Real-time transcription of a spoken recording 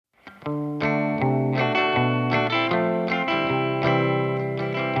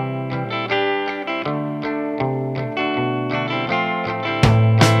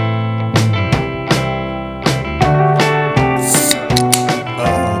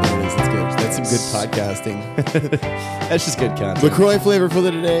podcasting. That's just good content. LaCroix flavor for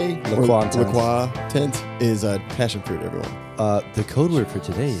the today. LaCroix tint is passion fruit, everyone. The code word for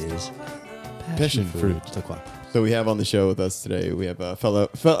today is Passion fruit. LaCroix. So we have on the show with us today, we have a fellow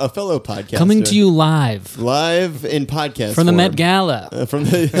podcaster. Coming to you live in podcast from the form. Met Gala.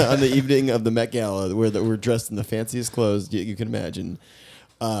 On the evening of the Met Gala, where we're dressed in the fanciest clothes you can imagine.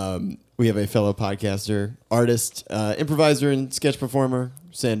 We have a fellow podcaster, artist, improviser, and sketch performer,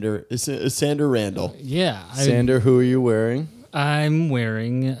 Sander Randall. Yeah. Sander, who are you wearing? I'm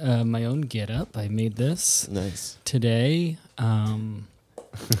wearing my own getup. I made this Nice. today.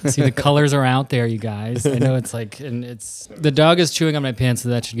 See, the colors are out there, you guys. I know it's like, and it's the dog is chewing on my pants, so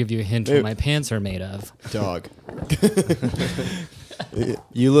that should give you a hint what my pants are made of. Dog.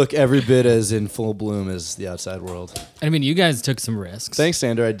 You look every bit as in full bloom as the outside world. I mean, you guys took some risks. Thanks,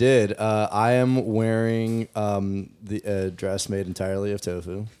 Sander. I did. I am wearing the dress made entirely of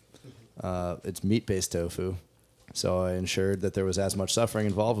tofu. It's meat-based tofu. So I ensured that there was as much suffering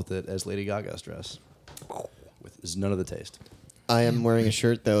involved with it as Lady Gaga's dress. With none of the taste. I am wearing a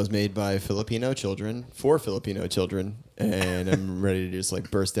shirt that was made by Filipino children for Filipino children, and I'm ready to just like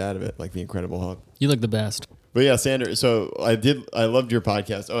burst out of it like the Incredible Hulk. You look the best. But yeah, Sander. So I loved your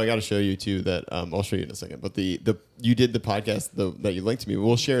podcast. Oh, I got to show you too. That I'll show you in a second. But you did the podcast that you linked to me.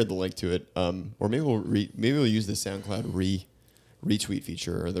 We'll share the link to it. Or maybe we'll use the SoundCloud retweet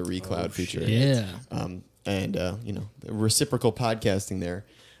feature or the ReCloud feature. Yeah. And the reciprocal podcasting there,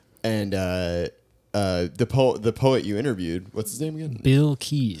 and the poet you interviewed. What's his name again? Bill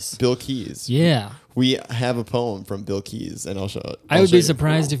Keys. Bill Keys. Yeah. We have a poem from Bill Keys, and I'll show it. I would be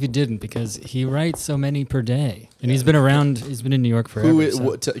surprised if you didn't, because he writes so many per day, and he's been around. He's been in New York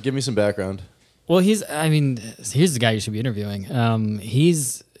forever. Give me some background. Well, here's the guy you should be interviewing.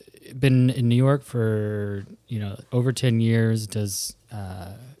 He's been in New York for over 10 years.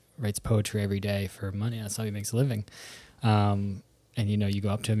 Writes poetry every day for money. That's how he makes a living. And you go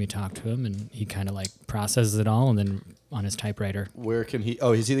up to him, you talk to him, and he kind of like processes it all, and then on his typewriter. Where can he?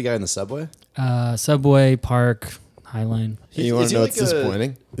 Oh, is he the guy in the subway? Subway, Park, Highline. You want to know what's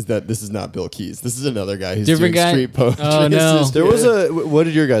disappointing? Is that this is not Bill Keys. This is another guy who's Different doing guy? street poetry. Oh, no. There was what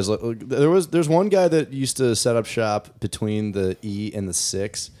did your guys look? There's one guy that used to set up shop between the E and the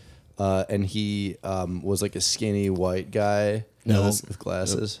 6, and he was like a skinny white guy. With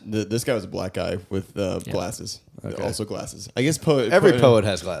glasses. This guy was a black guy with glasses. Okay. Also glasses. I guess Every poet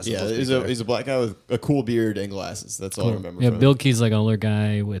has glasses. Yeah, he's a black guy with a cool beard and glasses. That's all I remember. Yeah, from Bill him. Keys, like an older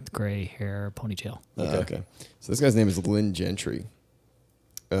guy with gray hair, ponytail. Okay. So this guy's name is Lynn Gentry.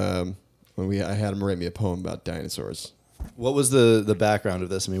 I had him write me a poem about dinosaurs. What was the background of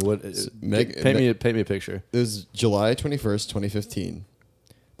this? I mean, paint me a picture. It was July 21st, 2015.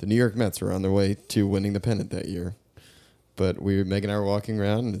 The New York Mets were on their way to winning the pennant that year. But Meg and I were walking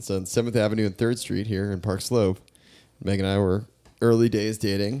around, and it's on 7th Avenue and 3rd Street here in Park Slope. Meg and I were early days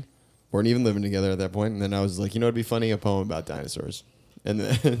dating, weren't even living together at that point. And then I was like, it'd be funny, a poem about dinosaurs. And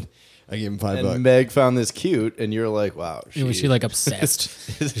then I gave him $5. And Meg found this cute, and you're like, wow. Was she like obsessed?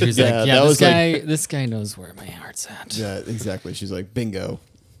 She was Yeah, like, that was this guy knows where my heart's at. Yeah, exactly. She's like, bingo.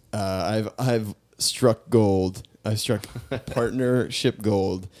 I've struck gold. I struck partnership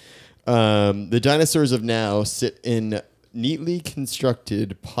gold. The dinosaurs of now sit in neatly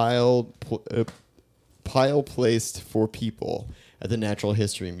constructed pile placed for people at the Natural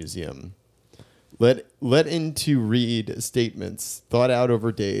History Museum. Let into read statements thought out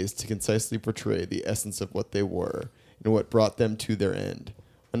over days to concisely portray the essence of what they were and what brought them to their end.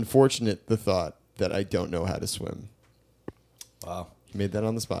 Unfortunate the thought that I don't know how to swim. Wow. He made that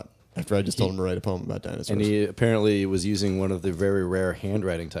on the spot after I just told him to write a poem about dinosaurs. And he apparently was using one of the very rare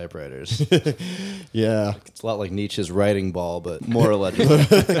handwriting typewriters. Yeah. It's a lot like Nietzsche's writing ball, but more illegible.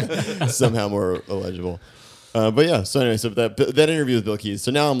 Somehow more illegible. But yeah, so anyway, so that interview with Bill Keys.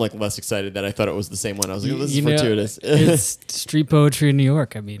 So now I'm like less excited that I thought it was the same one. I was like, this is fortuitous. It's street poetry in New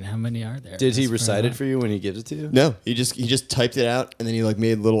York. I mean, how many are there? Did he recite it for you when he gives it to you? No, he just typed it out, and then he like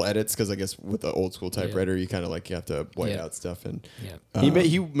made little edits because I guess with the old school typewriter, you kind of like you have to white out stuff and Yeah.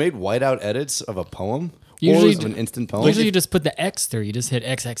 He made whiteout edits of a poem. Usually, of an instant poem. Usually, you just put the X through. You just hit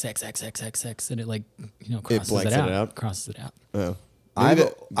X X X X X X X, and it like crosses blanks it out. it out? Crosses it out. oh.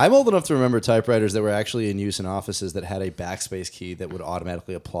 I'm old enough to remember typewriters that were actually in use in offices that had a backspace key that would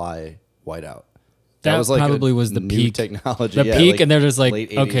automatically apply whiteout. That was like probably a was the new peak technology. The Yeah, peak, like and they're just like,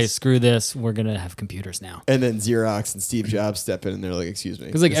 late 80s. okay, screw this. We're gonna have computers now. And then Xerox and Steve Jobs step in, and they're like, excuse me.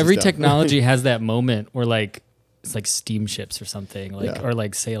 Because like this is every dumb. technology has that moment where like it's like steamships or something, like Yeah. or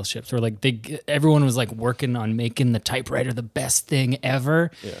like sail ships, or like everyone was like working on making the typewriter the best thing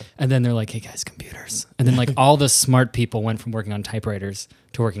ever. Yeah. And then they're like, hey guys, computers. And then like all the smart people went from working on typewriters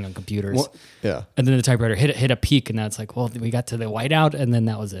to working on computers. Well, Yeah. And then the typewriter hit a peak, and now it's like, well, we got to the whiteout, and then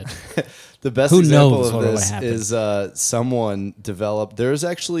that was it. The best Who example knows of what would this happen? is someone developed. There's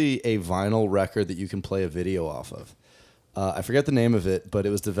actually a vinyl record that you can play a video off of. I forget the name of it, but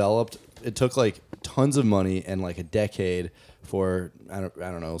it was developed. It took like tons of money and like a decade for I don't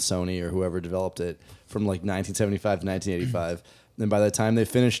know, Sony or whoever developed it from like 1975 to 1985. And by the time they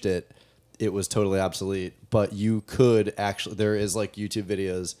finished it, it was totally obsolete. But you could actually, there is like YouTube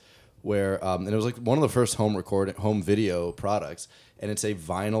videos where and it was like one of the first home video products, and it's a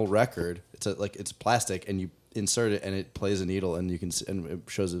vinyl record. It's plastic, and you insert it and it plays a needle, and and it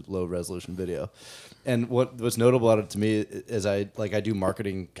shows a low resolution video. And what's notable about it to me is I do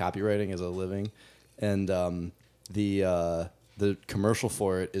marketing copywriting as a living, and the commercial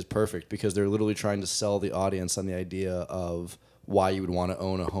for it is perfect because they're literally trying to sell the audience on the idea of why you would want to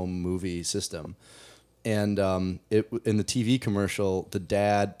own a home movie system. And in the TV commercial, the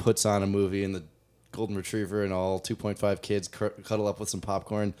dad puts on a movie, and the golden retriever and all 2.5 kids cuddle up with some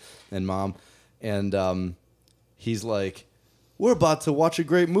popcorn and mom, and he's like, "We're about to watch a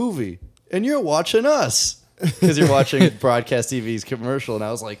great movie, and you're watching us," because you're watching broadcast TV's commercial. And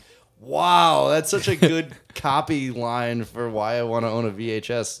I was like, "Wow, that's such a good copy line for why I want to own a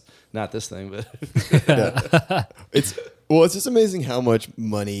VHS." Not this thing, but It's just amazing how much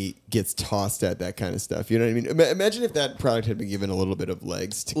money gets tossed at that kind of stuff. You know what I mean? Imagine if that product had been given a little bit of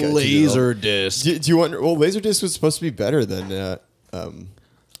legs to Laserdisc. Do you wonder? Well, Laserdisc was supposed to be better than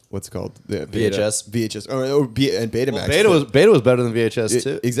what's it called the VHS? VHS and Betamax. Beta was better than VHS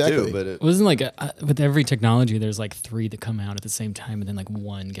too. Exactly. But It wasn't like with every technology, there's like 3 that come out at the same time, and then like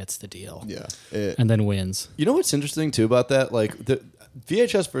one gets the deal, Yeah. and then wins. you know what's interesting too about that? Like the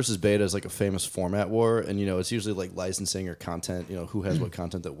VHS versus Beta is like a famous format war, and it's usually like licensing or content. Who has what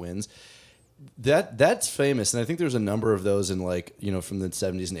content that wins. That's famous, and I think there's a number of those in like from the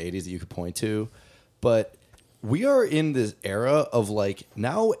 70s and 80s that you could point to, but we are in this era of like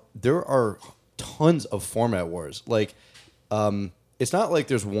now there are tons of format wars. Like, it's not like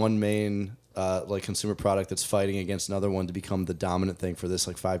there's one main like consumer product that's fighting against another one to become the dominant thing for this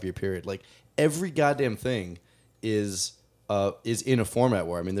like 5-year period. Like every goddamn thing is in a format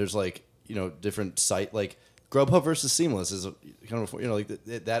war. I mean, there's like different site like Grubhub versus Seamless is kind of like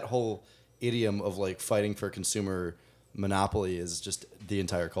that whole idiom of like fighting for consumer monopoly is just the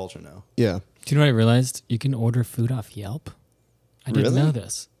entire culture now. Yeah. Do you know what I realized? You can order food off Yelp. I didn't Really? know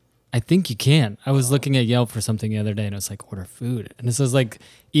this. I think you can. I was looking at Yelp for something the other day, and it was like order food, and this was like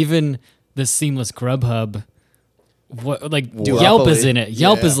even the Seamless Grubhub. Yelp is in it.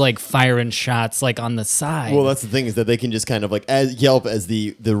 Yelp Yeah. is like firing shots like on the side. Well, that's the thing is that they can just kind of like as Yelp as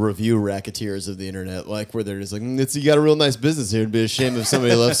the review racketeers of the internet, like where they're just like, you got a real nice business here. It'd be a shame if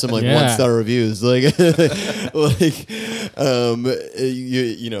somebody left some like Yeah. 1-star reviews. Like,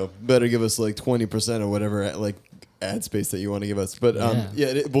 you better give us like 20% or whatever like ad space that you want to give us. But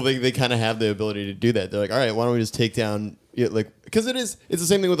they kind of have the ability to do that. They're like, all right, why don't we just take down because it's the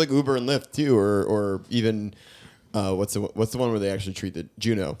same thing with like Uber and Lyft too, or even. What's the one where they actually treat the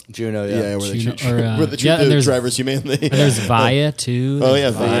Juno? Juno, Yeah, where they Juno, treat, or, where they treat and the there's- drivers humanely. And there's Via too. Oh,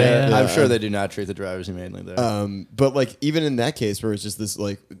 There's yeah, Via. Yeah. I'm sure they do not treat the drivers humanely there. But like even in that case where it's just this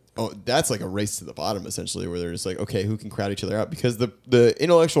like that's like a race to the bottom essentially, where they're just like, okay, who can crowd each other out, because the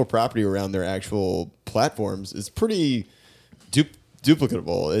intellectual property around their actual platforms is pretty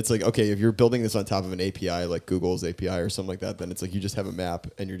duplicatable. It's like, okay, if you're building this on top of an API like Google's API or something like that, then it's like you just have a map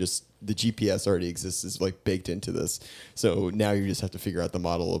and you're just the GPS already exists, is like baked into this. So now you just have to figure out the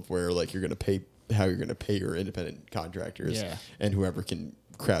model of where like you're going to pay, how you're going to pay your independent contractors and whoever can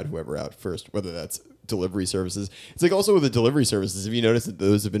crowd whoever out first, whether that's delivery services. It's like also with the delivery services, if you notice that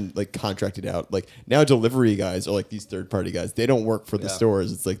those have been like contracted out, like now delivery guys are like these third party guys. They don't work for the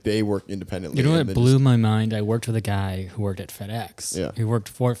stores. It's like they work independently. You know and what then blew my mind? I worked with a guy who worked at FedEx. Yeah. He worked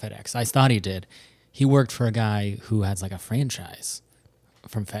for FedEx. I thought he did. He worked for a guy who has like a franchise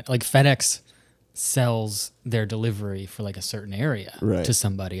from FedEx sells their delivery for like a certain area Right. to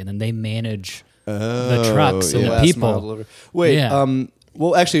somebody, and then they manage the trucks and yeah. the Last mile people. delivery. Wait, Yeah.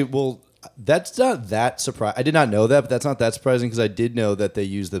 that's not that surprising. I did not know that, but that's not that surprising because I did know that they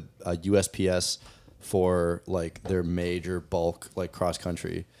use the USPS for like their major bulk, like cross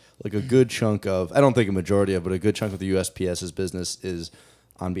country. Like a good chunk of, I don't think a majority of, but a good chunk of the USPS's business is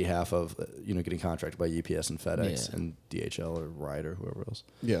on behalf of getting contracted by UPS and FedEx Yeah. and DHL or Ryder, whoever else.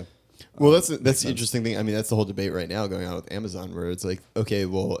 Yeah. Well, that's the interesting thing. I mean, that's the whole debate right now going on with Amazon, where it's like, okay,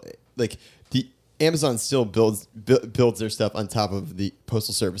 well, like Amazon still builds their stuff on top of the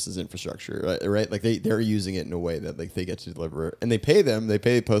postal services infrastructure, right? Like they're using it in a way that like they get to deliver, and they pay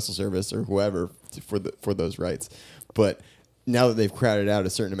the postal service or whoever for those rights. But now that they've crowded out a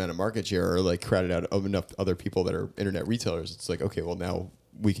certain amount of market share, or like crowded out enough other people that are internet retailers, it's like, okay, well now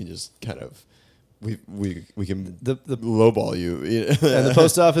we can just kind of we can the lowball you. And the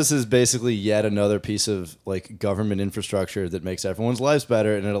post office is basically yet another piece of like government infrastructure that makes everyone's lives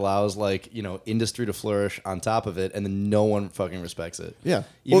better, and it allows like, you know, industry to flourish on top of it, and then no one fucking respects it. Yeah.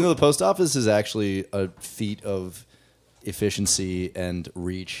 Even though the post office is actually a feat of efficiency and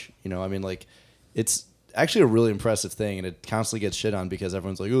reach, you know, I mean, like, it's actually a really impressive thing, and it constantly gets shit on because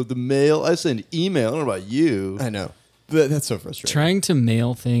everyone's like, oh, the mail, I send email, I don't know about you. I know. That's so frustrating. Trying to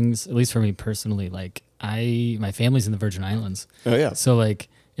mail things, at least for me personally, like my family's in the Virgin Islands. Oh yeah. So like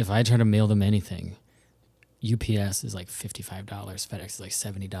if I try to mail them anything, UPS is like $55, FedEx is like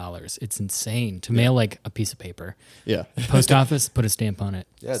 $70. It's insane to mail like a piece of paper. Yeah. Post office, put a stamp on it.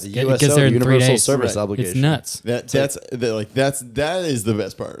 Yeah, the It USO, gets there the in 3 Universal days. Service Right. Obligation. It's nuts. That is the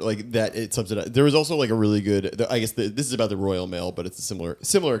best part. Like that it subsidized. There was also like a really good. I guess this is about the Royal Mail, but it's a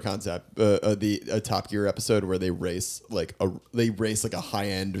similar concept. A Top Gear episode where they race like a high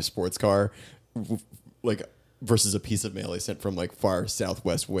end sports car, like versus a piece of mail they sent from like far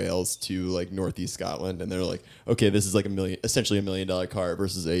southwest Wales to like northeast Scotland, and they're like, okay, this is like essentially $1 million car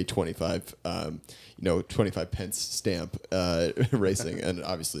versus a 25 pence stamp racing, and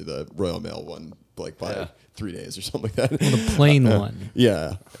obviously the Royal Mail won like by 3 days or something like that. The plane one.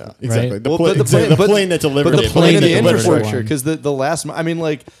 Yeah, exactly. Right? The plane that delivered but it. the plane and the that delivered infrastructure, it. because the last, I mean,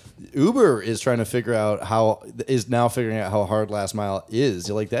 like Uber is trying to figure out how hard last mile is.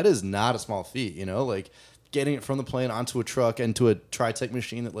 Like that is not a small feat, you know, like getting it from the plane onto a truck and to a Tritech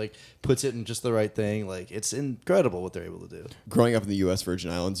machine that like puts it in just the right thing. Like it's incredible what they're able to do. Growing up in the U.S.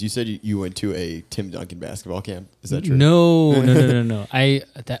 Virgin Islands, you said you went to a Tim Duncan basketball camp. Is that true? No.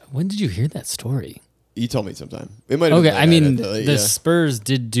 When did you hear that story? You told me sometime. It might have been Okay, like I mean, that, the Spurs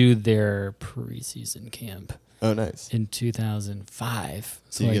did do their preseason camp Oh, nice. in 2005.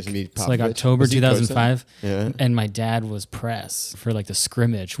 So you get to meet so like Popovich? October Was he coach then? 2005. Yeah. And my dad was press for like the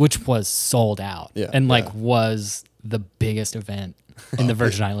scrimmage, which was sold out. Yeah, And like yeah. was the biggest event in the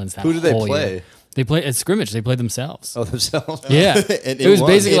Virgin Islands that Who did they whole play? year. They played at scrimmage. They played themselves. Oh, themselves. Yeah, And it was in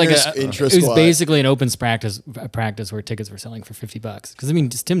basically one like it was squad. basically an open practice where tickets were selling for $50. Because I mean,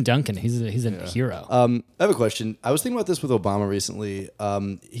 just Tim Duncan, he's a hero. I have a question. I was thinking about this with Obama recently.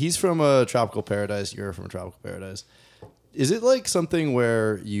 He's from a tropical paradise. You're from a tropical paradise. Is it like something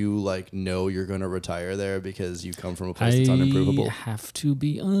where you like know you're going to retire there because you come from a place that's unimprovable? I have to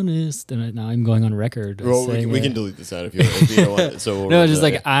be honest, and now I'm going on record. Well, saying we it. can delete this out if you don't want it. So we'll No, run just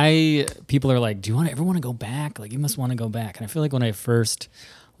that. like people are like, do you ever want to go back? Like you must want to go back. And I feel like when I first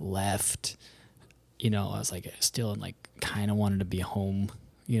left, you know, I was like still like kind of wanted to be home.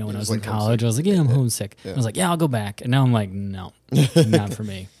 You know, when I was in like college, I was like, yeah, I'm homesick. I was like, yeah, I'll go back. And now I'm like, no, not for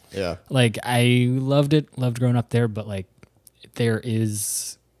me. Yeah. Like I loved growing up there, but like there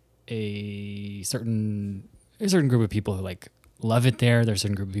is a certain group of people who like love it there. There's a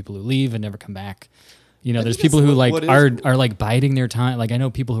certain group of people who leave and never come back. You know, there's think people it's who like what are like biding their time. Like I know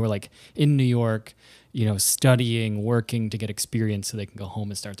people who are like in New York, you know, studying, working to get experience so they can go home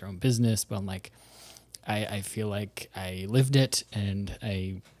and start their own business. But I'm like, I feel like I lived it and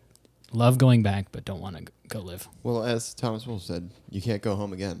I love going back, but don't want to go live. Well, as Thomas Wolfe said, you can't go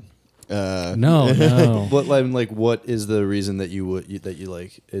home again. No. But like, what is the reason that you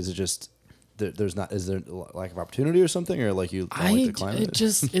like? Is it just is there a lack of opportunity or something, or like you don't like the climate?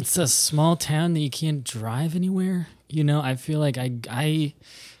 It's a small town that you can't drive anywhere. You know, I feel like I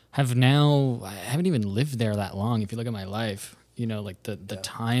haven't even lived there that long. If you look at my life, you know, like the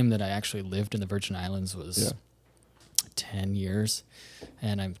time that I actually lived in the Virgin Islands was 10 years,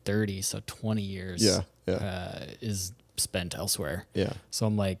 and I'm 30, so 20 years is spent elsewhere. Yeah. So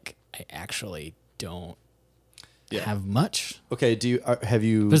I'm like, I actually don't have much. Okay, have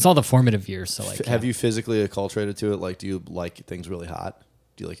you But it's all the formative years. So like, have you physically acculturated to it? Like, do you like things really hot?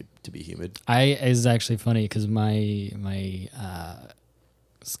 Do you like it to be humid? It's actually funny because my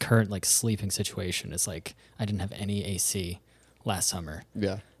current like sleeping situation is like I didn't have any AC last summer.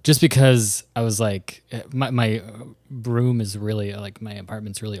 Yeah. Just because I was like, my room is really like my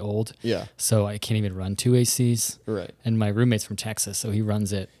apartment's really old. Yeah. So I can't even run 2 ACs. Right. And my roommate's from Texas, so he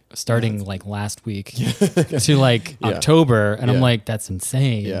runs it starting like last week to like October. And I'm like, that's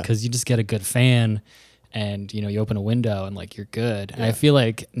insane because you just get a good fan and, you know, you open a window and like you're good. And I feel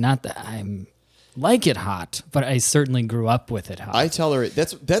like not that I'm like it hot, but I certainly grew up with it hot. I tolerate.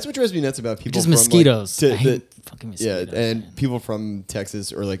 That's what drives me nuts about people. Just from, mosquitoes. Like, I hate fucking mosquitoes. Yeah, and man. people from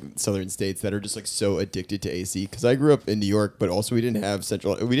Texas or like southern states that are just like so addicted to AC. Because I grew up in New York, but also we didn't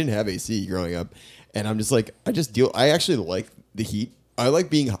have AC growing up, and I'm just like I actually like the heat. I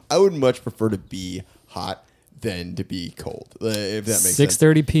would much prefer to be hot than to be cold. If that makes sense.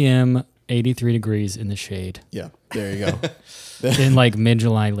 6:30 p.m., 83 degrees in the shade. Yeah, there you go. In like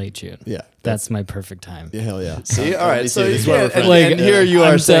mid-July, late June. Yeah, that's my perfect time. yeah, hell yeah. See, all right. So this is yeah, why we're and, friends. Like, and here you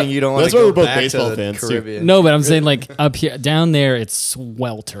I'm are saying so- you don't want That's to why go we're both back baseball to the fans, too. Caribbean. No, but I'm saying like up here, down there, it's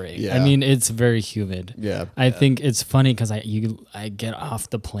sweltering. Yeah. I mean, it's very humid. Yeah. I think it's funny because I get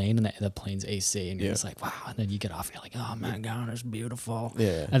off the plane and the plane's AC and you're Yeah. just like, wow. And then you get off, you're like, oh my God, it's beautiful.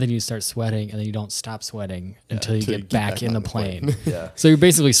 Yeah. And then you start sweating and then you don't stop sweating until you until get back in on the the plane. Yeah. So you're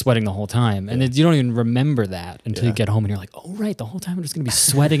basically sweating the whole time. And then you don't even remember that until Yeah. you get home and you're like, oh, right, the whole time I'm just going to be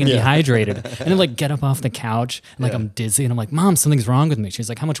sweating and dehydrated. And then like get up off the couch and like Yeah. I'm dizzy and I'm like, Mom, something's wrong with me. She's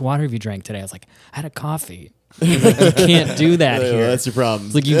like, how much water have you drank today? I was like, I had a coffee. I was like, you can't do that Yeah, here. that's your problem.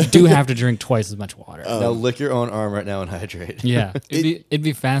 It's like you do have to drink twice as much water. Now lick your own arm right now and hydrate. Yeah, it'd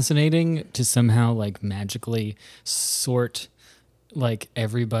be fascinating to somehow like magically sort like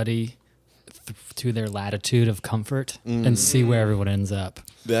everybody to their latitude of comfort and see where everyone ends up.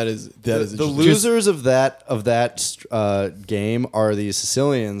 that is The interesting. losers of that game are the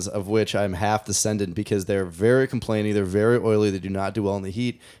Sicilians, of which I'm half descendant, because they're very complaining, they're very oily, they do not do well in the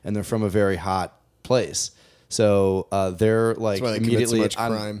heat, and they're from a very hot place. So they're like That's why they commit so immediately much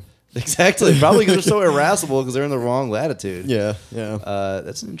on- crime. Exactly, probably because they're so irascible because they're in the wrong latitude. Yeah, yeah.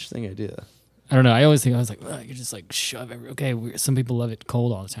 That's an interesting idea. I don't know. I was like, you just like shove every. Okay, some people love it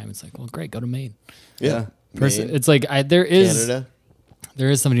cold all the time. It's like, well, great, go to Maine. Yeah. Person, Maine, it's like there is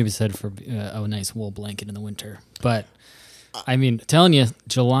Canada. something to be said for a nice wool blanket in the winter. But I mean, telling you,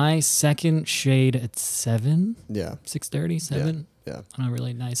 July 2nd, shade at 7, Yeah. 6:30, 7 Yeah. on a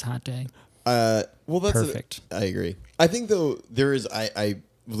really nice hot day. Well, that's Perfect. I agree. I think though there is I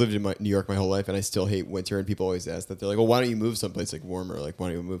lived in New York my whole life and I still hate winter, and people always ask that. They're like, well, why don't you move someplace like warmer? Like, why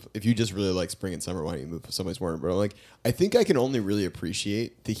don't you move if you just really like spring and summer? Why don't you move someplace warmer? But I'm like, I think I can only really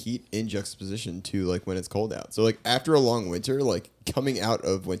appreciate the heat in juxtaposition to like when it's cold out. So like after a long winter, like coming out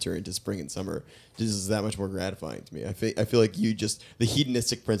of winter into spring and summer just is that much more gratifying to me. I feel like the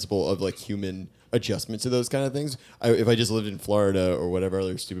hedonistic principle of like human adjustment to those kind of things. If I just lived in Florida or whatever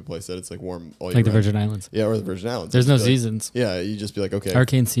other stupid place that it's like warm all year Like the round. Virgin Islands. Yeah, or the Virgin Islands. There's You'd no just be like- seasons. Yeah, you just be like, okay.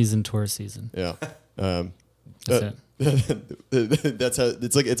 Hurricane season, tourist season. Yeah. That's That's how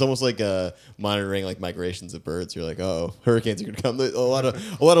it's almost like monitoring like migrations of birds. You're like, oh, hurricanes are gonna come. A lot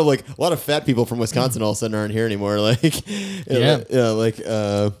of fat people from Wisconsin all of a sudden aren't here anymore. Like, Yeah. like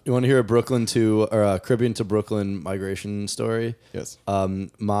You want to hear a Brooklyn to or a Caribbean to Brooklyn migration story? yes.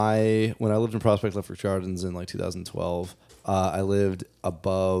 When I lived in Prospect Lefferts Gardens in like 2012, I lived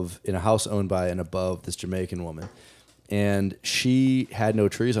in a house owned by and above this Jamaican woman, and she had no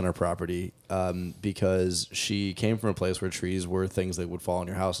trees on her property because she came from a place where trees were things that would fall on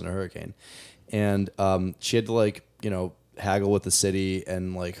your house in a hurricane, and she had to haggle with the city,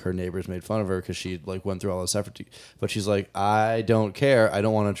 and like her neighbors made fun of her because she like went through all this effort but she's like, I don't care, I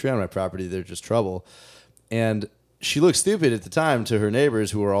don't want a tree on my property, they're just trouble. And she looked stupid at the time to her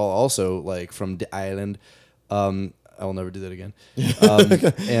neighbors, who were all also like from the island. I will never do that again.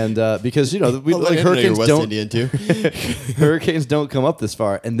 And because hurricanes West don't Indian too. hurricanes don't come up this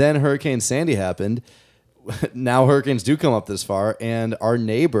far. And then Hurricane Sandy happened. Now hurricanes do come up this far, and our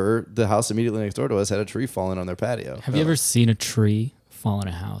neighbor, the house immediately next door to us, had a tree falling on their patio. Have you ever seen a tree fall in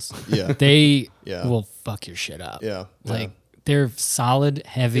a house? Yeah. They Yeah. will fuck your shit up. Yeah. Like they're solid,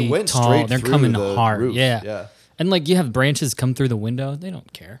 heavy, It went tall. straight They're through coming the hard. roof. Yeah. Yeah. And like you have branches come through the window. They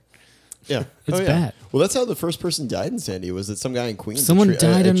don't care. Yeah. It's yeah. bad. Well, that's how the first person died in Sandy. Was that some guy in Queens? Someone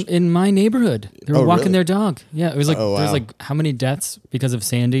died in my neighborhood. They were Oh, walking really? their dog. Yeah, it was like Oh, there's wow. like how many deaths because of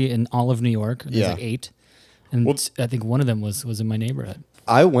Sandy in all of New York? There's Yeah. like 8. And Well- I think one of them was in my neighborhood.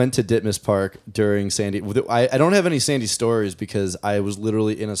 I went to Ditmas Park during Sandy. I don't have any Sandy stories because I was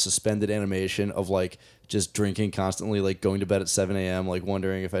literally in a suspended animation of like just drinking constantly, like going to bed at 7 a.m., like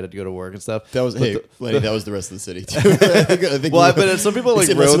wondering if I had to go to work and stuff. That was But Lenny. That was the rest of the city too. I think but some people like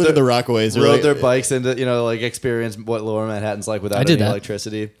rode rode the Rockaways, or rode like- their bikes into like experience what Lower Manhattan's like without I did any that.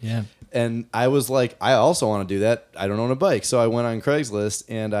 electricity. Yeah. And I was like, I also want to do that. I don't own a bike. So I went on Craigslist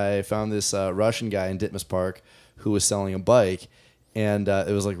and I found this Russian guy in Ditmas Park who was selling a bike. And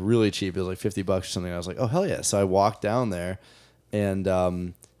it was like really cheap. It was like $50 or something. I was like, oh, hell yeah. So I walked down there and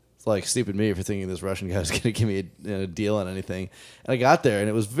it's like stupid me for thinking this Russian guy was going to give me a deal on anything. And I got there and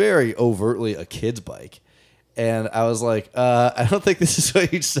it was very overtly a kid's bike. And I was like, I don't think this is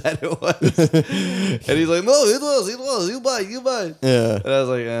what you said it was. And he's like, no, it was. You buy. Yeah. And I was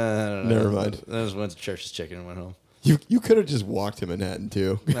like, I don't know. Never mind. And I just went to Church's Chicken and went home. You could have just walked to Manhattan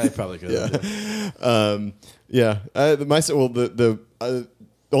too. I probably could have. Yeah.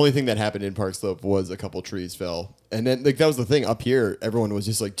 The only thing that happened in Park Slope was a couple trees fell, and then like that was the thing up here. Everyone was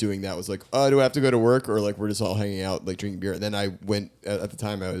just like doing that. Was like, oh, do I have to go to work, or like we're just all hanging out like drinking beer? And then I went at the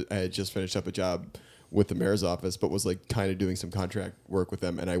time I had just finished up a job with the mayor's office, but was like kind of doing some contract work with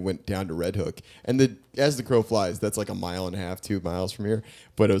them, and I went down to Red Hook. And as the crow flies, that's like 1.5 miles, 2 miles from here,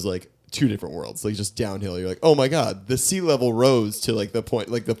 but it was like two different worlds, like just downhill. You're like, oh my god, the sea level rose to like the point,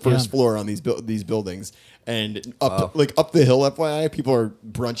 like the first floor on these buildings, and up the hill. FYI, people are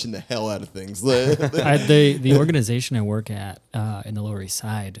brunching the hell out of things. The organization I work at in the Lower East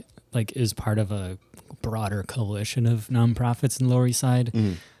Side like is part of a broader coalition of nonprofits in the Lower East Side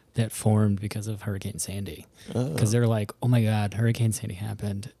that formed because of Hurricane Sandy. Because they're like, oh my God, Hurricane Sandy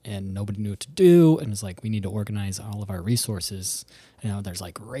happened and nobody knew what to do. And it's like, we need to organize all of our resources. You know, there's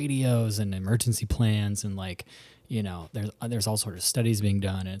like radios and emergency plans and like, you know, there's all sorts of studies being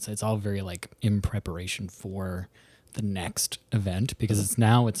done. And it's all very like in preparation for the next event because it's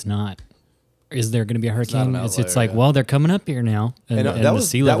not, is there going to be a hurricane? It's like, well, they're coming up here now. And that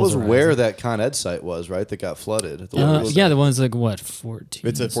was where that Con Ed site was, right? That got flooded. The one's like what, 14th?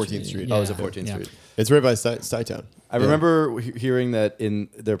 It's at 14th Street. Yeah. Oh, it's at 14th Street. It's right by Stuytown. I remember hearing that in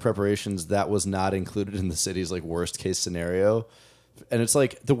their preparations, that was not included in the city's like worst case scenario. And it's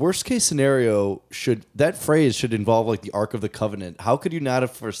like the worst case scenario that phrase should involve like the Ark of the Covenant. How could you not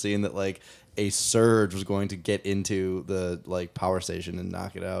have foreseen that like a surge was going to get into the like power station and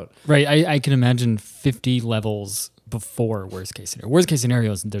knock it out? Right. I can imagine 50 levels before worst case scenario. Worst case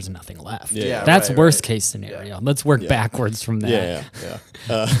scenario is there's nothing left. Yeah, that's worst case scenario. Yeah. Let's work backwards from that.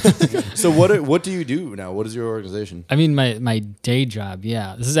 Yeah. So what do you do now? What is your organization? I mean, my day job.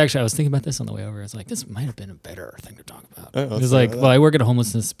 Yeah, this is actually I was thinking about this on the way over. It's like this might have been a better thing to talk about. It was like, well, I work at a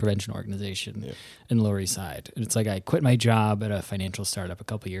homelessness prevention organization in Lower East Side. And it's like I quit my job at a financial startup a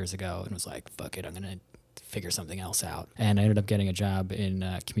couple years ago and was like, fuck it, I'm gonna figure something else out. And I ended up getting a job in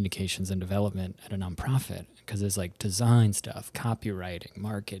communications and development at a nonprofit because there's like design stuff, copywriting,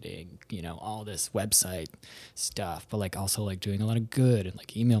 marketing, you know, all this website stuff, but like also like doing a lot of good and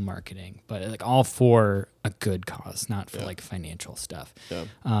like email marketing, but like all for a good cause, not for like financial stuff. Yeah.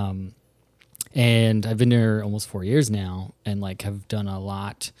 And I've been there almost 4 years now and like have done a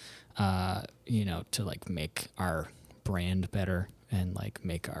lot, you know, to like make our brand better and like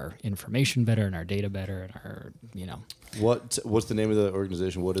make our information better and our data better and our, you know. What's the name of the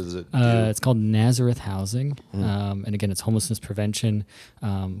organization? What does it do? It's called Nazareth Housing. And again, it's homelessness prevention.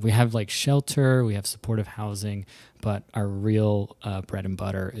 We have like shelter, we have supportive housing, but our real bread and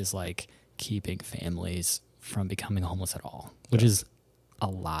butter is like keeping families from becoming homeless at all, which is a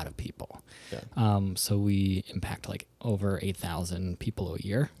lot of people. Yeah. So we impact like over 8,000 people a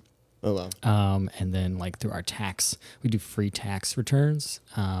year. Oh, wow. And then like through our tax, we do free tax returns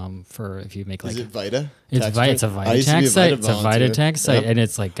for if you make like... Is it VITA? It's a VITA tax site. It's a VITA tax site. And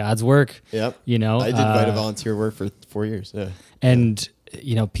it's like God's work. Yep. You know? I did VITA volunteer work for 4 years. Yeah. And,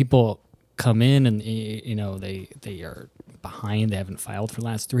 you know, people come in and, you know, they are behind. They haven't filed for the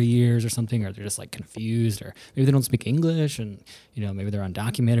last 3 years or something, or they're just like confused, or maybe they don't speak English and, you know, maybe they're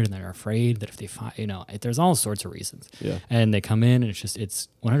undocumented and they're afraid that if they file, you know, there's all sorts of reasons. Yeah. And they come in and it's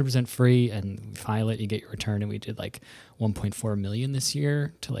 100% free and we file it, you get your return. And we did like 1.4 million this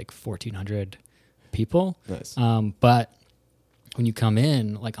year to like 1,400 people. Nice. But when you come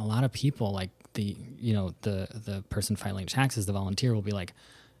in, like a lot of people, like the person filing taxes, the volunteer will be like,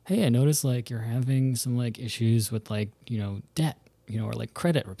 hey, I noticed like you're having some like issues with like, you know, debt, you know, or like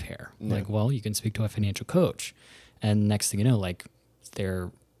credit repair. Yeah. Like, well, you can speak to a financial coach. And next thing you know, like they're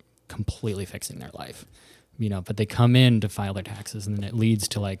completely fixing their life, you know, but they come in to file their taxes and then it leads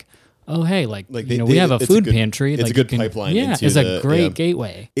to like, oh, hey, like we have a food pantry. It's like a good pipeline. Yeah, it's a great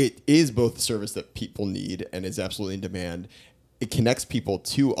gateway. It is both a service that people need and is absolutely in demand. It connects people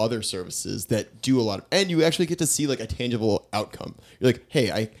to other services that do a lot of, and you actually get to see like a tangible outcome. You're like,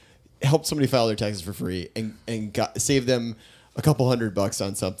 hey, I helped somebody file their taxes for free and save them a couple $100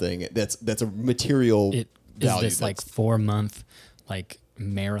 on something that's a material value. Is this like 4 month like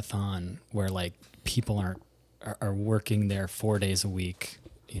marathon where like people are working there 4 days a week,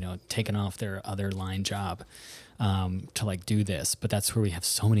 you know, taking off their other line job to like do this, but that's where we have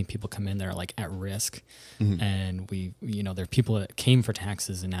so many people come in that are like at risk, and we, you know, there are people that came for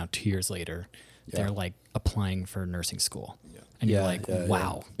taxes and now 2 years later, they're like applying for nursing school, and you're like,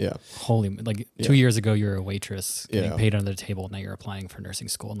 wow, holy, like 2 years ago you're a waitress getting paid under the table, now you're applying for nursing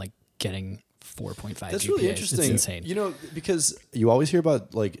school, and like getting 4.5 That's GPAs. really It's interesting. insane. You know, because you always hear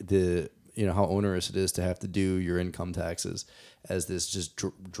about like how onerous it is to have to do your income taxes as this just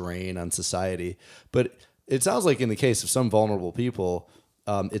drain on society. But it sounds like in the case of some vulnerable people,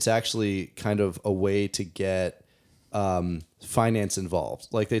 it's actually kind of a way to get finance involved.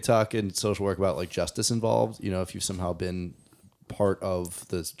 Like they talk in social work about like justice involved. You know, if you've somehow been part of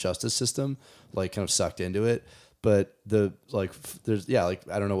the justice system, like kind of sucked into it. But there's like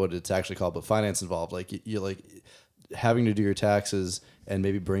I don't know what it's actually called, but finance involved. Like you're like having to do your taxes and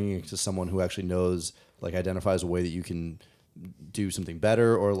maybe bringing it to someone who actually knows, like identifies a way that you can do something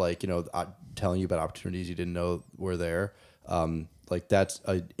better, or like telling you about opportunities you didn't know were there. Like that's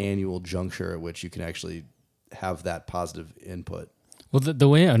an annual juncture at which you can actually have that positive input. Well, the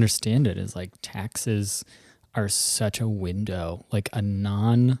way I understand it is like taxes are such a window, like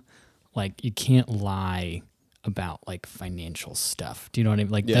like you can't lie about like financial stuff. Do you know what I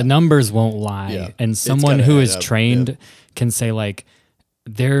mean? Like the numbers won't lie. Yeah. And It's someone gotta who add is up. trained can say like,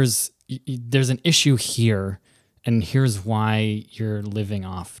 there's an issue here, and here's why you're living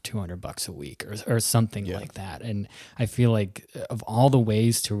off $200 a week or something like that. And I feel like of all the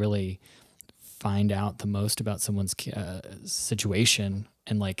ways to really find out the most about someone's situation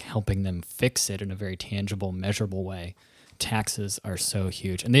and like helping them fix it in a very tangible, measurable way, taxes are so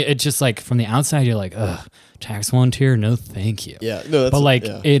huge. And it's just like from the outside, you're like, ugh, tax volunteer, no thank you. Yeah, no, that's but like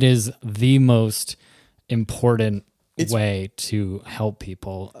yeah. it is the most important way to help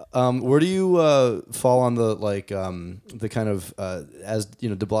people. Where do you fall on the the kind of as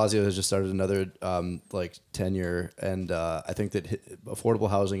De Blasio has just started another tenure, and I think that affordable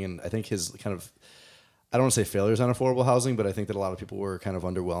housing, and I think his kind of, I don't want to say failures on affordable housing, but I think that a lot of people were kind of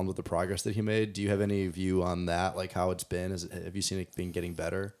underwhelmed with the progress that he made. Do you have any view on that? Like how it's been? Have you seen it been getting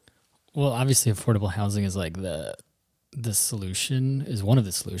better? Well, obviously affordable housing is like the solution, is one of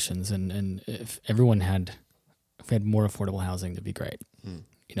the solutions. And if we had more affordable housing, that'd be great.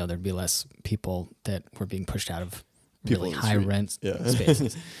 There'd be less people that were being pushed out of People really in the high street. rent Yeah.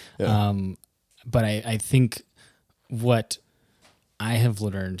 spaces. But I think what I have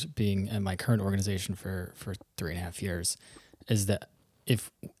learned being in my current organization for 3.5 years is that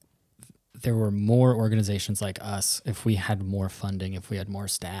if there were more organizations like us, if we had more funding, if we had more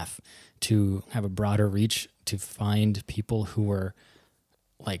staff to have a broader reach to find people who were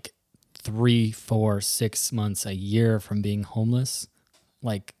like 3, 4, 6 months, a year from being homeless,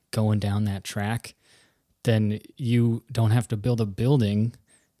 like going down that track, then you don't have to build a building.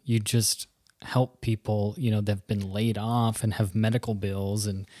 You just help people, that have been laid off and have medical bills,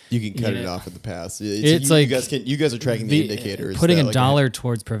 and You can cut it off at the pass. It's you like you guys are tracking the indicators. Putting that, a like, dollar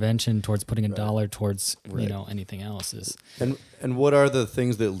towards prevention, towards putting a dollar towards Right. anything else is. And what are the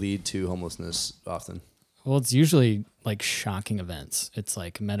things that lead to homelessness often? Well, it's usually like shocking events. It's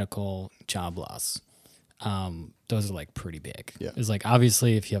like medical, job loss. Those are like pretty big. Yeah. It's like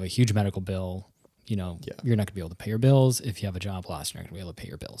obviously if you have a huge medical bill, you're not going to be able to pay your bills. If you have a job loss, you're not going to be able to pay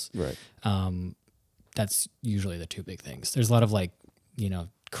your bills. Right. That's usually the two big things. There's a lot of like,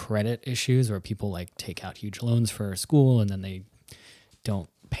 credit issues where people like take out huge loans for school and then they don't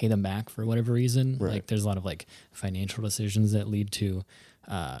pay them back for whatever reason. Right. Like there's a lot of like financial decisions that lead to,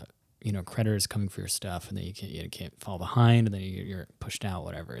 creditors coming for your stuff, and then you can't fall behind, and then you're pushed out,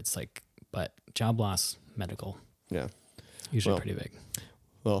 whatever. It's like, but job loss, medical, Yeah. usually Well, pretty big.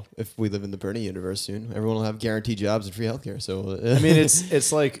 Well, if we live in the Bernie universe soon, everyone will have guaranteed jobs and free healthcare. So I mean,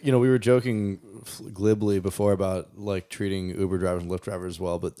 it's like, we were joking glibly before about like treating Uber drivers and Lyft drivers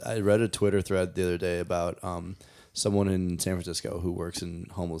well, but I read a Twitter thread the other day about someone in San Francisco who works in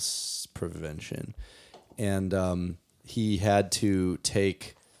homeless prevention, and he had to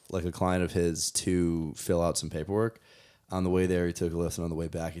take like a client of his to fill out some paperwork. On the way there, he took a Lyft, and on the way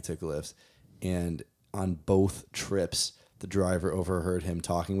back, he took a Lyft. And on both trips, the driver overheard him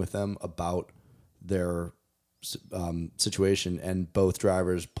talking with them about their situation, and both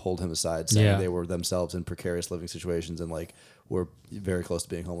drivers pulled him aside, saying they were themselves in precarious living situations and like were very close to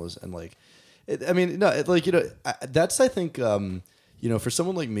being homeless. And like, that's, I think, for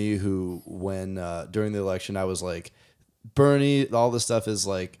someone like me who, when during the election, I was like, Bernie, all this stuff is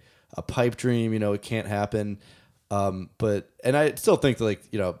like a pipe dream, it can't happen. And I still think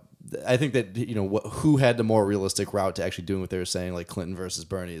that I think that, who had the more realistic route to actually doing what they were saying, like Clinton versus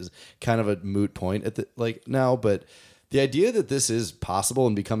Bernie, is kind of a moot point at now. But the idea that this is possible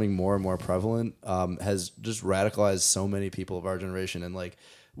and becoming more and more prevalent has just radicalized so many people of our generation. And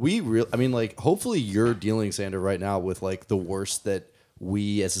hopefully you're dealing, Sander, right now with like the worst that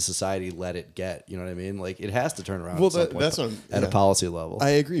we as a society let it get. You know what I mean? Like it has to turn around. Well, at some point that's what at a policy level. I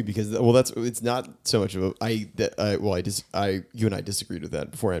agree because it's not so much of a you and I disagreed with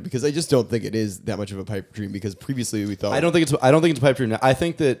that beforehand because I just don't think it is that much of a pipe dream because previously we thought I don't think it's a pipe dream. I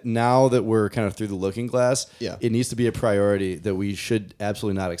think that now that we're kind of through the looking glass, it needs to be a priority that we should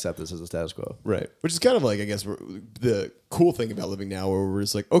absolutely not accept this as a status quo. Right, which is kind of like I guess the cool thing about living now, where we're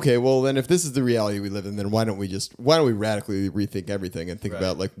just like, okay, well then if this is the reality we live in, then why don't we radically rethink everything and think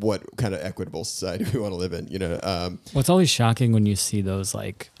about like what kind of equitable society we want to live in? You know, well, it's always shocking when you see those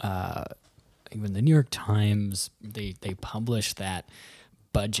like even the New York Times they publish that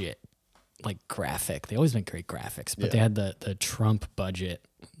budget like graphic. They always make great graphics, but they had the Trump budget,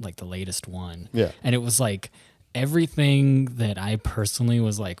 like the latest one, and it was like everything that I personally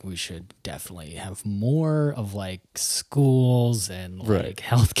was like, we should definitely have more of like schools and like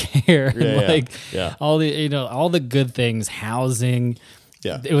healthcare and all the all the good things, housing.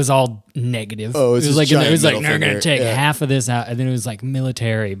 Yeah, it was all negative. Oh, it was like they're going to take half of this out, and then it was like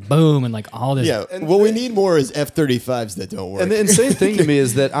military, boom, and like all this. Yeah, and what we need more is F-35s that don't work. And the insane thing to me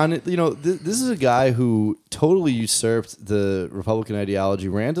is that this is a guy who totally usurped the Republican ideology,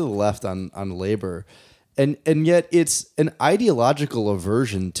 ran to the left on labor. And yet it's an ideological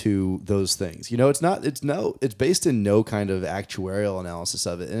aversion to those things. You know, it's based in no kind of actuarial analysis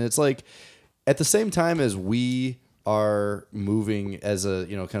of it. And it's like at the same time as we are moving as a,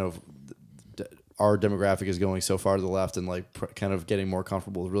 kind of our demographic is going so far to the left and like kind of getting more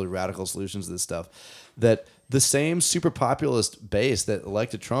comfortable with really radical solutions to this stuff, that the same super populist base that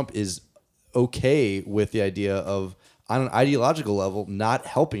elected Trump is okay with the idea of, on an ideological level, not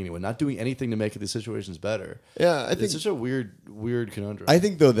helping anyone, not doing anything to make these situations better. Yeah, I think it's such a weird conundrum. I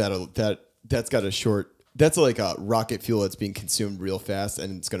think though that's got a short. That's like a rocket fuel that's being consumed real fast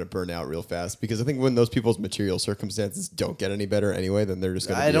and it's going to burn out real fast because I think when those people's material circumstances don't get any better anyway, then they're just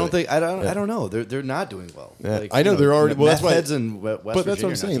going to. I don't know. They're not doing well. Yeah. Like, I know they're already. Well, that's why. Heads in West but that's Virginia what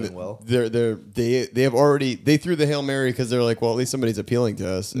I'm saying. Doing well. They have already threw the Hail Mary because they're like, well, at least somebody's appealing to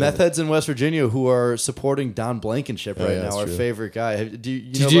us. Meth heads in West Virginia who are supporting Don Blankenship right now, our favorite guy. Did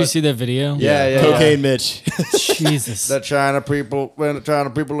you see that video? Yeah. Cocaine Mitch. Jesus. The China people, when the China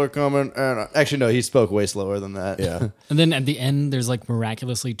people are coming, and actually no, he spoke way slower than that. Yeah. And then at the end, there's like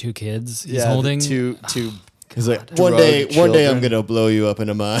miraculously two kids he's holding. Two. He's like, one day I'm gonna blow you up in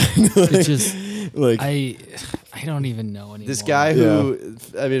a mine. It's just like I don't even know anymore. This guy who,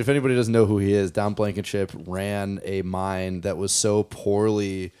 I mean, if anybody doesn't know who he is, Don Blankenship ran a mine that was so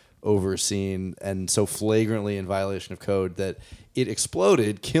poorly overseen and so flagrantly in violation of code that it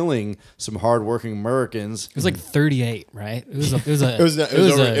exploded, killing some hardworking Americans. It was like 38, right? It was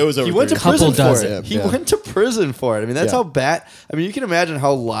over. He went to prison for it. He went to prison for it. I mean, that's how bad. I mean, you can imagine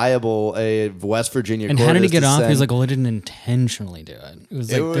how liable a West Virginia court is. And how did he get off? He was like, well, I didn't intentionally do it. It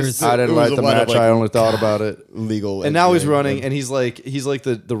was like I didn't light the match. I only thought about it. Legal. And now he's running, and he's like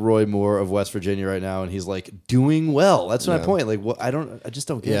the Roy Moore of West Virginia right now, and he's like doing well. That's my point. Like, what? I just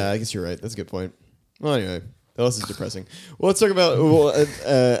don't get it. Yeah, I guess you're right. That's a good point. Well, anyway. This is depressing. Well, let's talk about.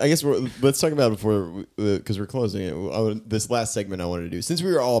 I guess let's talk about before because we're closing it. This last segment I wanted to do, since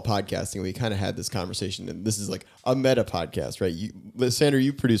we were all podcasting, we kind of had this conversation, and this is like a meta podcast, right? Sandra,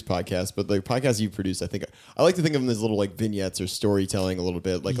 you produce podcasts, but the podcasts you produce, I like to think of them as little like vignettes or storytelling a little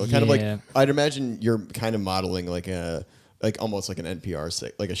bit, like kind of like I'd imagine you're kind of modeling like almost like an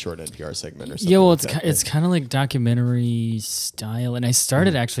NPR like a short NPR segment or something. Yeah, well, it's kind of like documentary style. And I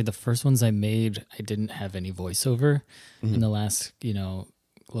started actually the first ones I made, I didn't have any voiceover. In the last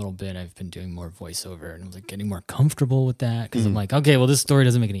little bit, I've been doing more voiceover, and I'm like getting more comfortable with that because I'm like, okay, well, this story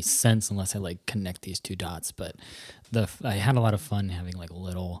doesn't make any sense unless I like connect these two dots. But I had a lot of fun having like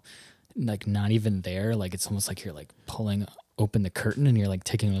little, like not even there, like it's almost like you're like pulling open the curtain and you're like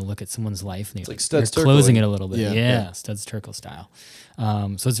taking a look at someone's life and you're closing it a little bit. Yeah. Studs Terkel style.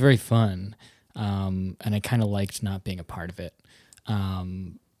 So it's very fun. And I kind of liked not being a part of it.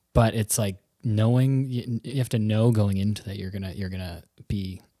 But it's like knowing, you have to know going into that you're gonna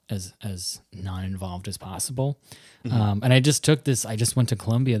be as non-involved as possible. And I just went to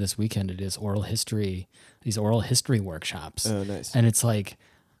Columbia this weekend to do these oral history workshops. Oh, nice. And it's like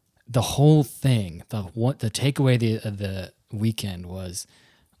the whole thing, the takeaway of the weekend was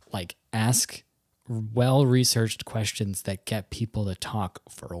like ask well-researched questions that get people to talk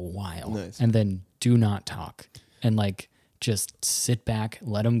for a while. Nice. And then do not talk and like just sit back,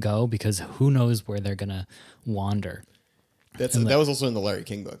 let them go, because who knows where they're gonna wander. That was also in the Larry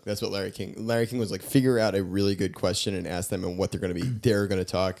King book. That's what Larry King was like, figure out a really good question and ask them and what they're going to be. They're going to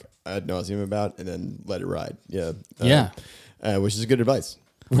talk ad nauseum about and then let it ride. Yeah. Which is good advice.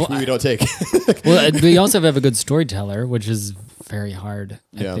 which we don't take. Well, we also have a good storyteller, which is very hard,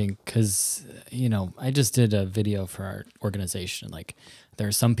 Yeah. I think, because, I just did a video for our organization. Like, there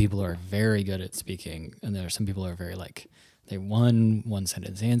are some people who are very good at speaking, and there are some people who are very, like, they one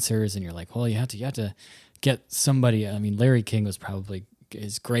sentence answers, and you're like, well, you have to get somebody. I mean, Larry King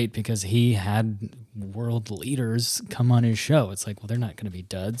is great because he had world leaders come on his show. It's like, well, they're not going to be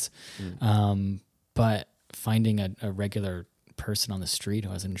duds. But finding a regular person on the street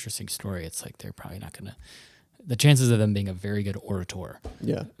who has an interesting story, it's like they're probably not going to. The chances of them being a very good orator,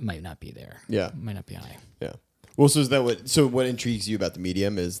 might not be there. Yeah, might not be high. Yeah. Well, so what intrigues you about the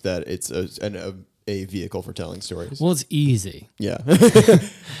medium is that it's a vehicle for telling stories. Well, it's easy. Yeah.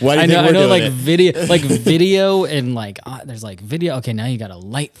 Why do you I know, like it? video, and like there's like video. Okay, now you got to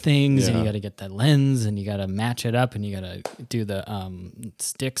light things, and you Yeah. got to get the lens, and you got to match it up, and you got to do the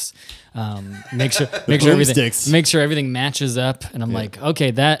sticks. Make sure everything matches up. And I'm like,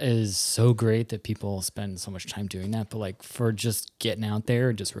 okay, that is so great that people spend so much time doing that. But like for just getting out there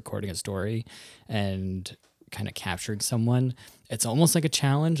and just recording a story and kind of capturing someone, it's almost like a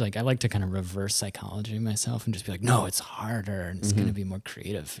challenge. Like I like to kind of reverse psychology myself and just be like, no, it's harder and it's going to be more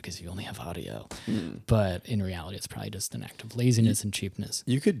creative because you only have audio. But in reality, it's probably just an act of laziness and cheapness.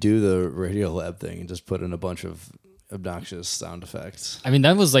 You could do the Radiolab thing and just put in a bunch of obnoxious sound effects. I mean,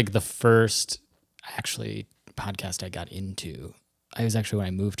 that was like the first actually podcast I got into. I was actually, when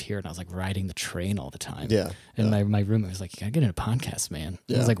I moved here, and I was like riding the train all the time. Yeah. And my roommate was like, you gotta get into podcasts, man.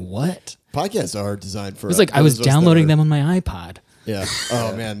 Yeah. I was like, what? Podcasts are designed for. It was like I was downloading them on my iPod. Yeah.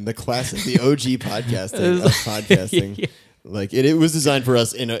 Oh man, the classic, the OG podcasting. Yeah. Like it was designed for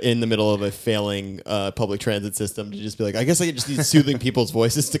us in the middle of a failing public transit system to just be like, I guess I just need soothing people's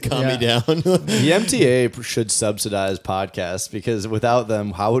voices to calm me down. The MTA should subsidize podcasts because without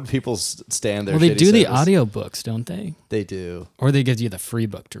them, how would people stand there? Well, they do the audiobooks, don't they? They do. Or they give you the free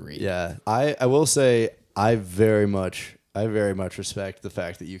book to read. Yeah. I will say I very much respect the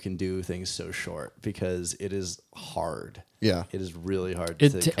fact that you can do things so short because it is hard. Yeah. It is really hard to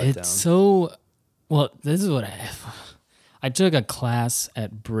cut down. It's so, well, this is what I took a class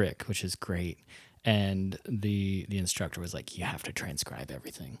at Brick, which is great. And the instructor was like, you have to transcribe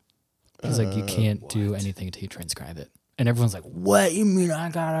everything. He's like, you can't do anything until you transcribe it. And everyone's like, what? You mean I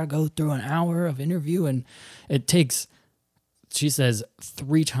gotta go through an hour of interview? And it takes, she says,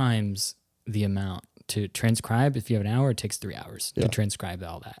 3 times the amount to transcribe. If you have an hour, it takes 3 hours to transcribe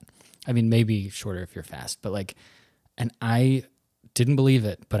all that. I mean, maybe shorter if you're fast, but like, and I didn't believe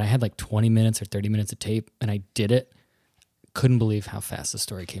it, but I had like 20 minutes or 30 minutes of tape and I did it. Couldn't believe how fast the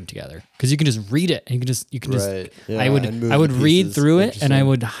story came together because you can just read it and you can just Yeah, I and would move the read pieces. through it and I Interesting.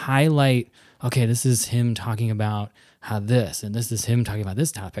 would highlight, okay, this is him talking about how this, and this is him talking about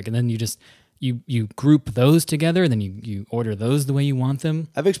this topic, and then you just you group those together and then you order those the way you want them.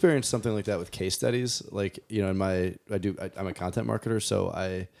 I've experienced something like that with case studies. Like, you know, I'm a content marketer,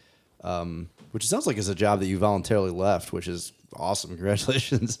 so which sounds like is a job that you voluntarily left, which is awesome.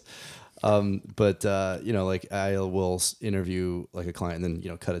 Congratulations. But you know, like I will interview like a client and then, you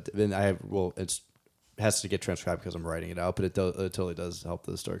know, cut it. Then it has to get transcribed because I'm writing it out, but it totally does help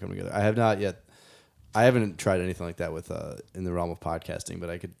the story come together. I haven't tried anything like that with in the realm of podcasting, but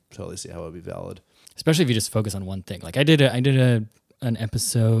I could totally see how it would be valid. Especially if you just focus on one thing. Like I did an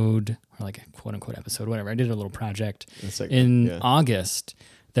episode, or like a quote unquote episode, whatever. I did a little project in August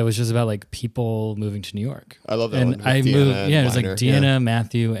that was just about like people moving to New York. I love that and one. With I Deanna moved. and Yeah, it was like Weiner. Deanna,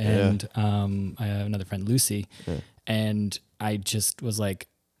 Matthew, and I have another friend, Lucy. Yeah. And I just was like,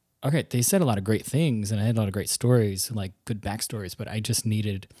 okay, they said a lot of great things, and I had a lot of great stories, and like good backstories, but I just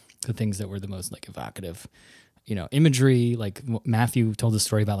needed the things that were the most like evocative, you know, imagery. Like Matthew told a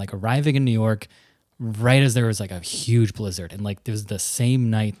story about like arriving in New York right as there was like a huge blizzard, and like it was the same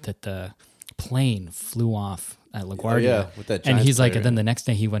night that the plane flew off at LaGuardia. With that and he's like, player. and then the next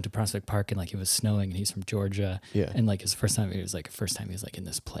day he went to Prospect Park and like it was snowing, and he's from Georgia. Yeah. And like his first time he was like in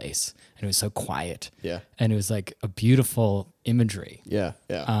this place, and it was so quiet. Yeah. And it was like a beautiful imagery. Yeah.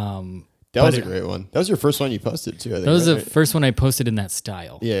 Yeah. But that was a great one. That was your first one you posted too, I think. That was right? the first one I posted in that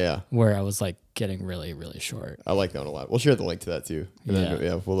style. Yeah. Where I was like getting really, really short. I like that one a lot. We'll share the link to that too. And Yeah.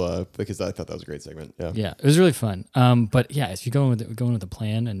 then, we'll because I thought that was a great segment. Yeah. Yeah, it was really fun. But yeah, if you go with a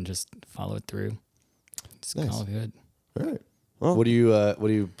plan and just follow it through, it's Nice. all good. All right. Well, What are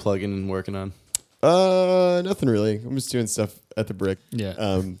you plugging and working on? nothing really. I'm just doing stuff at the Brick.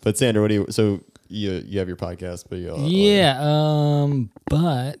 Yeah. But Sandra, what do you? So you have your podcast, but you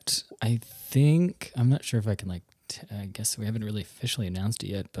but I think I'm not sure if I can like. I guess we haven't really officially announced it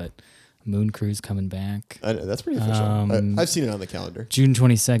yet, but Moon Cruise coming back I know, that's pretty official. I've seen it on the calendar, June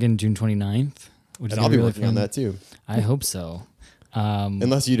 22nd, June 29th, which is and I'll be really working on fun. that too. I hope so.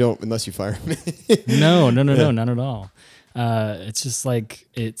 Unless you fire me. No, not at all. It's just like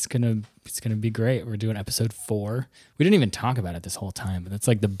it's gonna be great. We're doing episode 4. We didn't even talk about it this whole time, but that's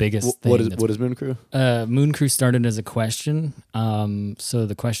like the biggest thing. What is Moon Crew? Moon Crew started as a question. So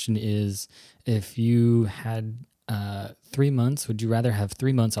the question is, if you had 3 months, would you rather have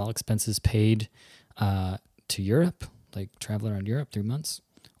 3 months all expenses paid to Europe, like travel around Europe 3 months,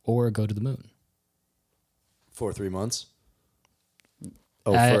 or go to the moon? For 3 months?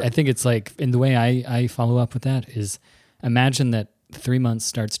 I think it's like, in the way I follow up with that is, imagine that 3 months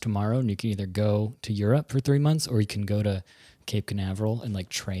starts tomorrow and you can either go to Europe for 3 months or you can go to Cape Canaveral and like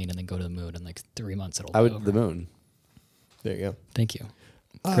train and then go to the moon in like 3 months. It'll be over. The moon. There you go. Thank you.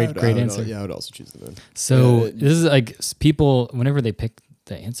 Great Answer. I would also choose the moon. So this is like people, whenever they pick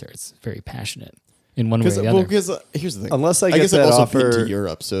the answer, it's very passionate in one way or the other. Because here's the thing. Unless I guess get that I've also offer been to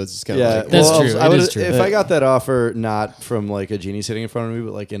Europe, so it's just kind of like That's true. I It would, is true. If I got that offer not from like a genie sitting in front of me,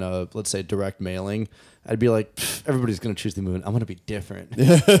 but like in a, let's say, direct mailing, I'd be like, everybody's going to choose the moon. I'm going to be different.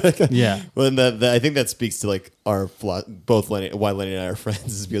 Yeah. Well, and that I think that speaks to like our both Lenny, why Lenny and I are friends,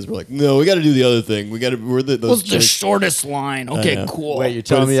 is because we're like, no, we got to do the other thing. We're those. What's the shortest line? Okay, cool. Wait, you're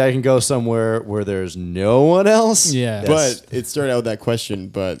telling me I can go somewhere where there's no one else? Yeah. But it started out with that question.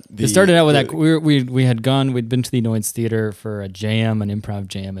 But It started out with that we had gone. We'd been to the Annoyance Theater for a jam, an improv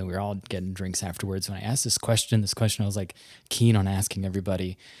jam, and we were all getting drinks afterwards. When I asked this question I was like keen on asking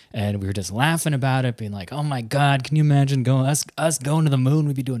everybody, and we were just laughing about it, being like, "Oh my God, can you imagine us going to the moon?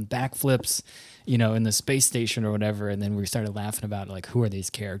 We'd be doing backflips, in the space station or whatever." And then we started laughing about like, who are these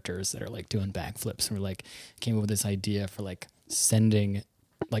characters that are like doing backflips? And we're like, came up with this idea for like sending,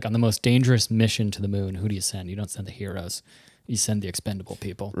 like on the most dangerous mission to the moon. Who do you send? You don't send the heroes. You send the expendable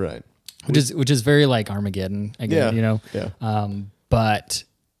people. right. Which is very like Armageddon again, Yeah. but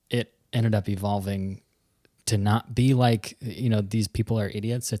it ended up evolving to not be like, these people are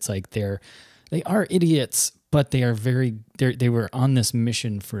idiots. It's like they are idiots, but they are they were on this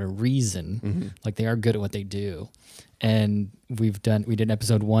mission for a reason. Mm-hmm. Like they are good at what they do. And we did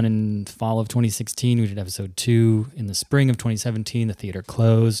episode 1 in fall of 2016. We did episode 2 in the spring of 2017. The theater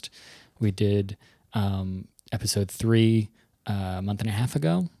closed. We did episode 3 a month and a half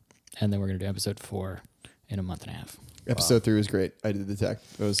ago. And then we're going to do episode 4 in a month and a half. Episode 3 was great. I did the tech.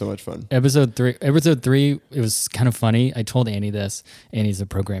 It was so much fun. Episode 3, it was kind of funny. I told Annie this. Annie's a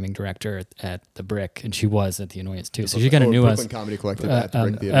programming director at The Brick, and she was at The Annoyance too. So she kind of knew us. Brooklyn Comedy Collective at the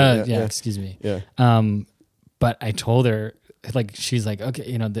Brick Theater. Yeah, excuse me. Yeah. But I told her, like, she's like, okay,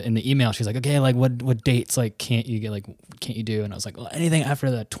 in the email, she's like, okay, like what dates can't you do? And I was like, well, anything after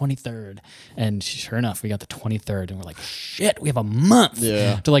the 23rd. And sure enough, we got the 23rd, and we're like, shit, we have a month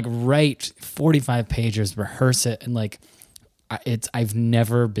to like write 45 pages, rehearse it, and like I've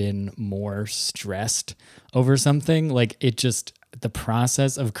never been more stressed over something. Like the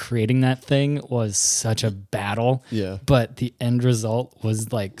process of creating that thing was such a battle. Yeah. But the end result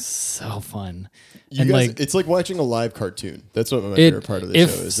was like so fun. You and guys, like it's like watching a live cartoon. That's what my favorite part of the show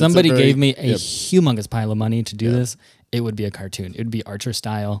is. If somebody gave me a Yep. humongous pile of money to do this, it would be a cartoon. It would be Archer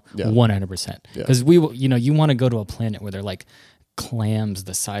style, 100%. Yeah. Because you want to go to a planet where they're like clams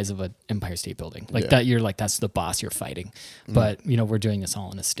the size of an Empire State Building, like that. You're like, that's the boss you're fighting. Mm-hmm. But we're doing this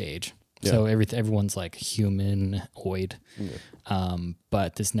all on a stage, so everyone's like humanoid.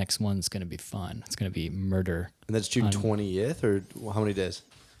 But this next one's gonna be fun. It's gonna be murder. And that's June 20th, or how many days?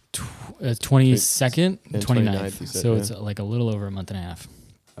 22nd, and 29th. you said, So it's like a little over a month and a half.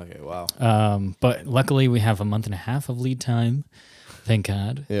 Okay, wow. But luckily we have a month and a half of lead time. Thank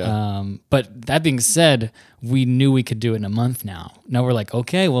God. Yeah. But that being said, we knew we could do it in a month now. Now we're like,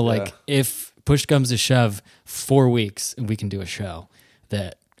 okay, well, like if push comes to shove, 4 weeks and we can do a show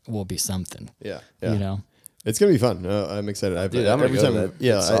that will be something. Yeah. It's gonna be fun. I'm excited. I'm gonna every go time. to that.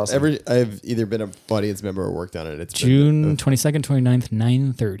 Yeah, That's awesome. I've either been an audience member or worked on it. It's June 22nd, 29th,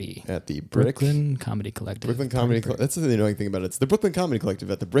 9:30 at the Brick. Brooklyn Comedy Collective. Brooklyn Comedy Collective. That's the annoying thing about it. It's the Brooklyn Comedy Collective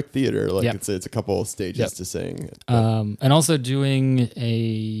at the Brick Theater. Like it's a couple stages to saying it. And also I've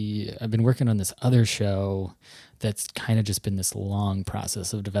been working on this other show that's kind of just been this long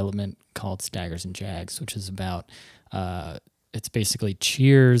process of development called Staggers and Jags, which is about, it's basically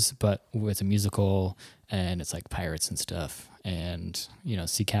Cheers, but with a musical, and it's like pirates and stuff. And,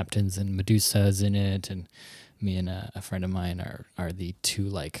 sea captains and Medusa's in it. And me and a friend of mine are the two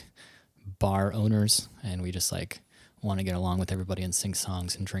like bar owners. And we just like want to get along with everybody and sing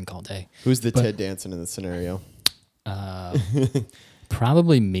songs and drink all day. Who's the Ted Danson in the scenario?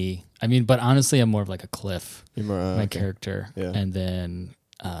 Probably me. I mean, but honestly, I'm more of like a Cliff, my okay. character. Yeah. And then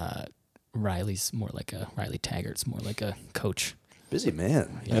Riley Taggart's more like a coach. Busy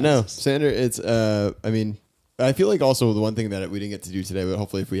man. I know, Sander. It's I feel like also the one thing that we didn't get to do today, but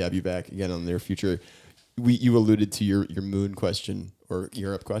hopefully if we have you back again in the near future, you alluded to your moon question or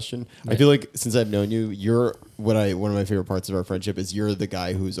Europe question. Right. I feel like since I've known you, one of my favorite parts of our friendship is you're the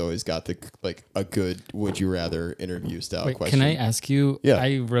guy who's always got a good would you rather interview style Wait, question. can I ask you? Yeah.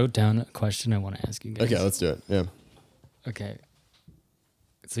 I wrote down a question I want to ask you guys. Okay, let's do it. Yeah. Okay.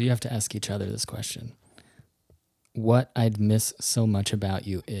 So you have to ask each other this question. What I'd miss so much about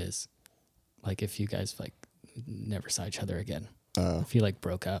you is, like, if you guys like never saw each other again, if you like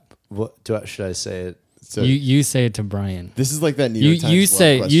broke up. What should I say it? So You say it to Brian. this is like that New York Times You love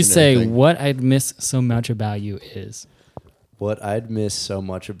say questionnaire thing. what I'd miss so much about you is. What I'd miss so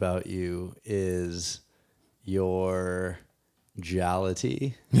much about you is your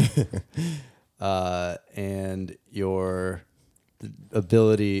jollity and your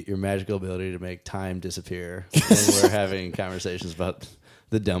magical ability to make time disappear when we're having conversations about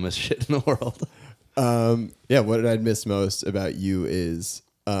the dumbest shit in the world. Yeah, what I'd miss most about you is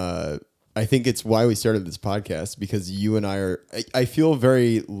I think it's why we started this podcast, because you and I feel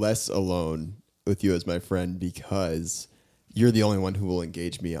very less alone with you as my friend because you're the only one who will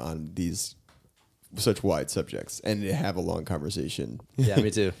engage me on these such wide subjects and have a long conversation. Yeah,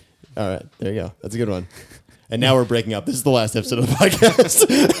 me too. All right, there you go. That's a good one. And now we're breaking up. This is the last episode of the podcast.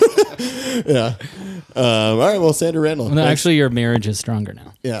 Yeah. All right. Well, Sandra Randall. Well, no, thanks. actually, your marriage is stronger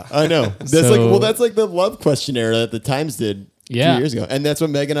now. Yeah, I know. That's So- that's like the love questionnaire that the Times did 2 Yeah. years ago, and that's what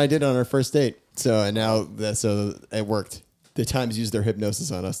Meg and I did on our first date. So and now so it worked. The Times used their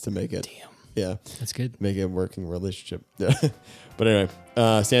hypnosis on us to make it. Damn. Yeah, That's good. make it a working relationship. Yeah. But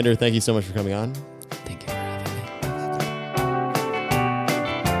anyway, Sandra, thank you so much for coming on.